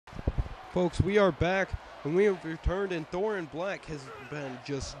Folks, we are back, and we have returned, and Thorin Black has been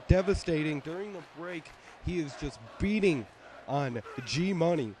just devastating. During the break, he is just beating on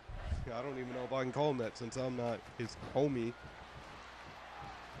G-Money. I don't even know if I can call him that since I'm not his homie.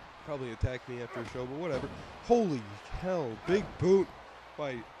 Probably attack me after the show, but whatever. Holy hell, big boot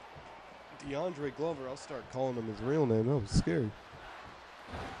by DeAndre Glover. I'll start calling him his real name. That was scary.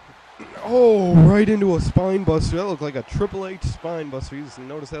 Oh, right into a spine buster. That looked like a Triple H spine buster. You just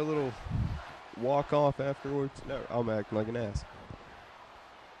notice that little walk off afterwards. No, I'm acting like an ass.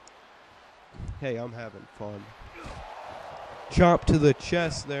 Hey, I'm having fun. Chop to the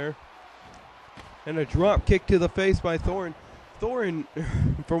chest there. And a drop kick to the face by Thorin. Thorin,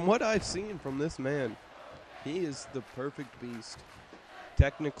 from what I've seen from this man, he is the perfect beast.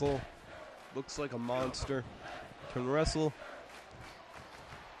 Technical, looks like a monster, can wrestle.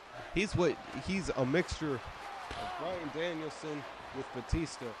 He's a mixture of Bryan Danielson with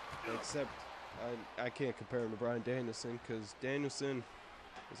Batista, except I can't compare him to Bryan Danielson because Danielson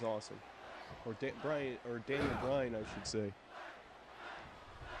is awesome. Or Daniel Bryan, I should say.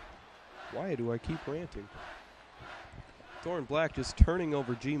 Why do I keep ranting? Thorin Black just turning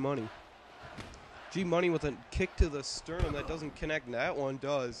over G-Money. G-Money with a kick to the sternum that doesn't connect. That one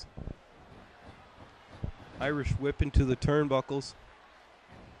does. Irish whip into the turnbuckles.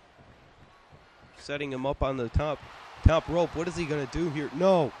 Setting him up on the top rope. What is he going to do here?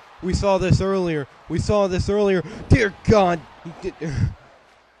 No. We saw this earlier. Dear God.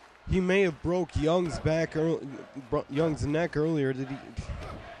 He may have broke Young's neck earlier.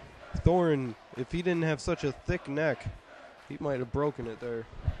 Thorin, if he didn't have such a thick neck, he might have broken it there.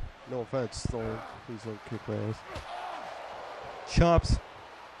 No offense, Thorin. Please don't kick my ass. Chops.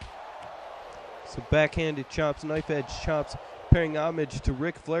 So backhanded chops, knife edge chops, paying homage to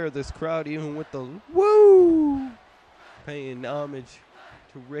Ric Flair. This crowd, even with the woo, paying homage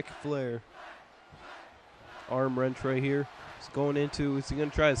to Ric Flair. Arm wrench right here. He's going into. Is he going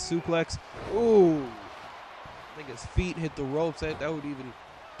to try a suplex? Ooh, I think his feet hit the ropes.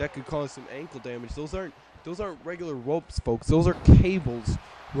 That could cause some ankle damage. Those aren't regular ropes, folks. Those are cables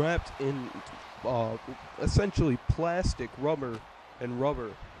wrapped in essentially plastic rubber.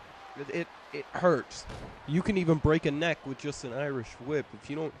 It hurts. You can even break a neck with just an Irish whip if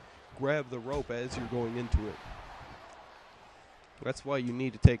you don't grab the rope as you're going into it. That's why you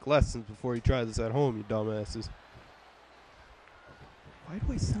need to take lessons before you try this at home, you dumbasses. Why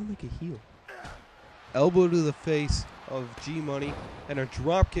do I sound like a heel? Elbow to the face of G-Money and a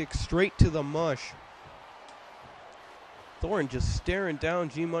drop kick straight to the mush. Thorin just staring down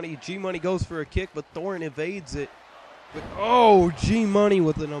G-Money. G-Money goes for a kick, but Thorin evades it. But G-Money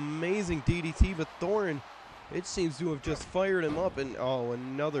with an amazing DDT, but Thorin, it seems to have just fired him up, and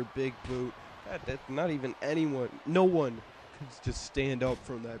another big boot. That's not even anyone. No one could just stand up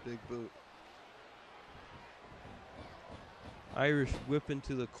from that big boot. Irish whip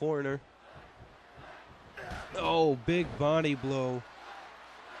into the corner. Oh, big body blow.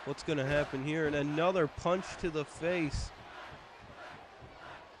 What's going to happen here? And another punch to the face.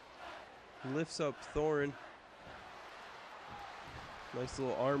 Lifts up Thorin. Nice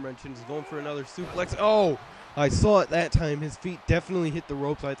little arm wrench, and he's going for another suplex. Oh, I saw it that time. His feet definitely hit the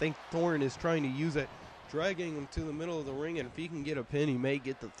ropes. I think Thorin is trying to use it, dragging him to the middle of the ring, and if he can get a pin, he may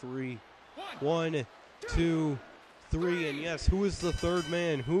get the 3. 1, 2, 3, and yes, who is the third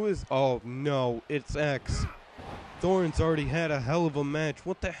man? Oh, no, it's X. Thorin's already had a hell of a match.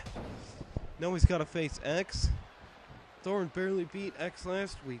 What the? Now he's got to face X? Thorin barely beat X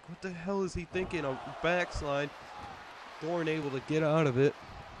last week. What the hell is he thinking? A backslide. Thorin able to get out of it.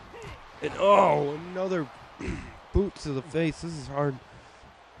 And another boot to the face. This is hard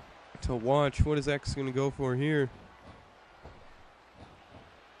to watch. What is X going to go for here?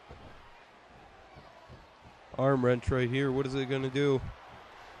 Arm wrench right here. What is it going to do?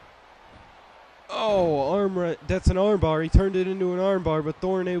 Oh, arm wrench. That's an arm bar. He turned it into an arm bar, but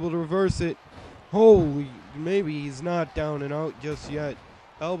Thorin able to reverse it. Holy, maybe he's not down and out just yet.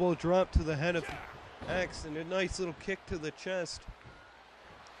 Elbow drop to the head of X and a nice little kick to the chest.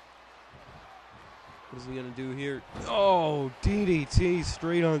 What is he going to do here? Oh, DDT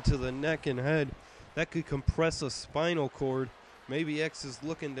straight onto the neck and head. That could compress a spinal cord. Maybe X is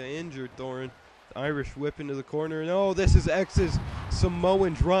looking to injure Thorin. Irish whip into the corner. No, this is X's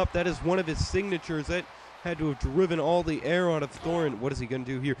Samoan drop. That is one of his signatures. That had to have driven all the air out of Thorin. What is he going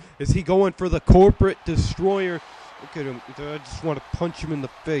to do here? Is he going for the corporate destroyer? Look at him. I just want to punch him in the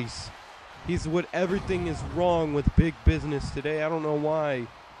face. He's what everything is wrong with big business today. I don't know why.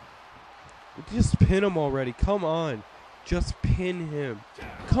 Just pin him already. Come on. Just pin him.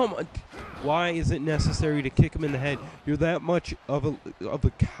 Come on. Why is it necessary to kick him in the head? You're that much of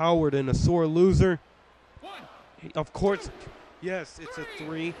a coward and a sore loser. Of course, yes, it's a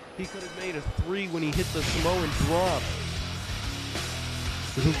 3. He could have made a 3 when he hit the Samoan drop.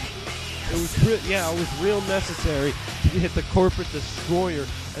 It was real necessary to hit the corporate destroyer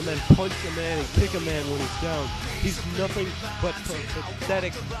and then punch a man and kick a man when he's down. He's nothing but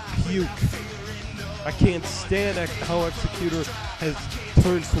pathetic puke. I can't stand how Executor has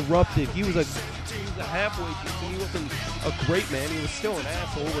turned corrupted. He was a halfway decent. He wasn't a great man. He was still an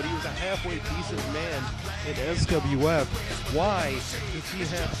asshole, but he was a halfway decent man in SWF. Why does he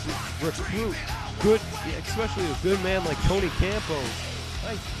have to recruit good, especially a good man like Tony Campos?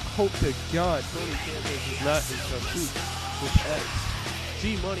 I hope to God Tony Campos is not in cahoots with X.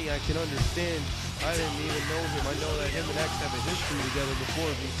 G-Money I can understand. I didn't even know him. I know that him and X have a history together before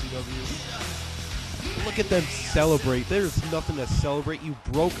VCW. Look at them celebrate. There's nothing to celebrate. You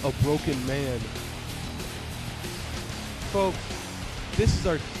broke a broken man. Folks, this is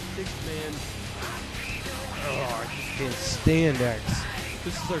our 6th man. Oh, I just can't stand X.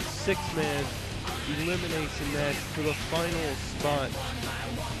 This is our 6th man elimination match for the final spot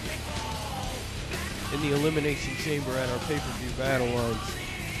in the Elimination Chamber at our pay-per-view battle lines.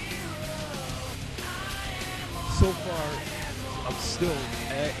 So far, I'm still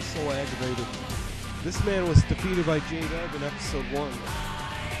so aggravated. This man was defeated by J-Dub in episode 1.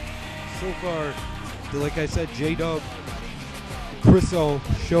 So far, like I said, J-Dub, Chriso,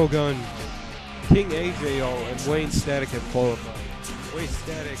 Shogun, King AJO, and Wayne Static have qualified. Wayne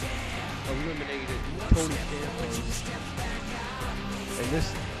Static eliminated Tony Campos. And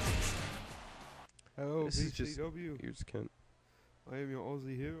this is just... Here's Kent. I am your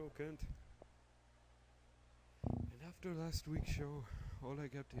Aussie hero, Kent. And after last week's show, all I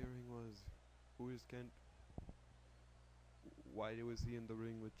kept hearing was, who is Kent? Why was he in the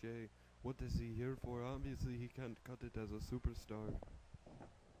ring with Jay? What is he here for? Obviously he can't cut it as a superstar.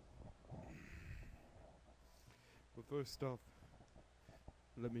 But first off,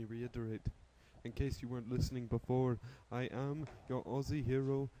 let me reiterate, in case you weren't listening before, I am your Aussie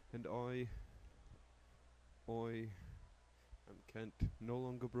hero, and I am Kent, no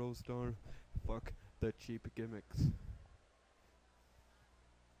longer Bro Star. Fuck the cheap gimmicks.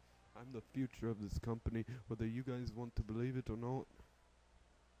 I'm the future of this company, whether you guys want to believe it or not.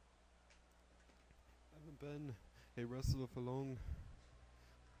 I haven't been a wrestler for long,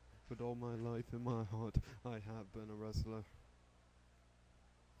 but all my life in my heart, I have been a wrestler.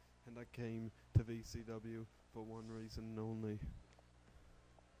 And I came to VCW for one reason only,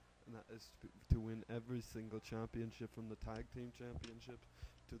 and that is to win every single championship, from the tag team championships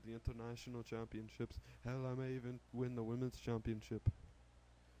to the international championships. Hell, I may even win the women's championship.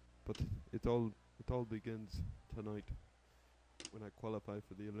 But it all begins tonight when I qualify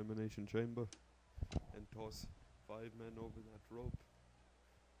for the Elimination Chamber and toss 5 men over that rope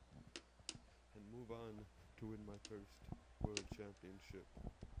and move on to win my first world championship.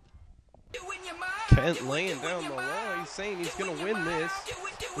 Kent laying down the law. He's saying he's going to win this,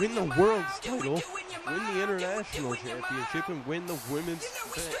 win the world's title, win the international championship, and win the women's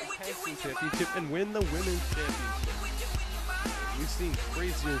tag team championship, and win the women's championship. We've seen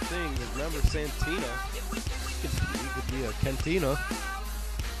crazier things. Remember Santina? He could be a Kentina.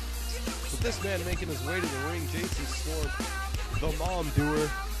 With this man making his way to the ring, Jason Storm, the mom doer,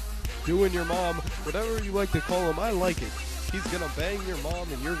 doing your mom, whatever you like to call him, I like it. He's gonna bang your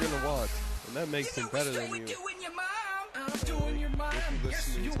mom and you're gonna watch, and that makes him better than you. If you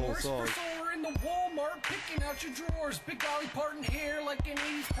listen to his whole song. In the Walmart, picking out your drawers, big Dolly Parton hair like an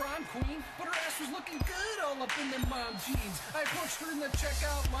 80s prom queen, but her ass was looking good all up in them mom jeans. I approached her in the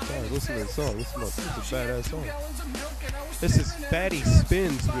checkout line. Sorry, listen to the song. This is a badass song. This is Fatty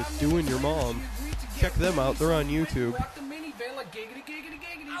Spins with Doing Your Mom. Check them out. They're on YouTube.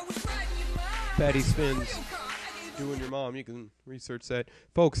 Fatty Spins, Doing Your Mom. You can research that.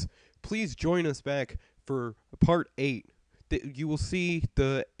 Folks, please join us back for part 8. You will see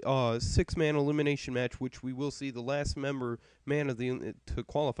the 6-man elimination match, which we will see the last man of the to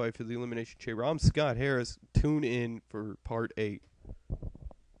qualify for the Elimination Chamber. I'm Scott Harris. Tune in for part 8.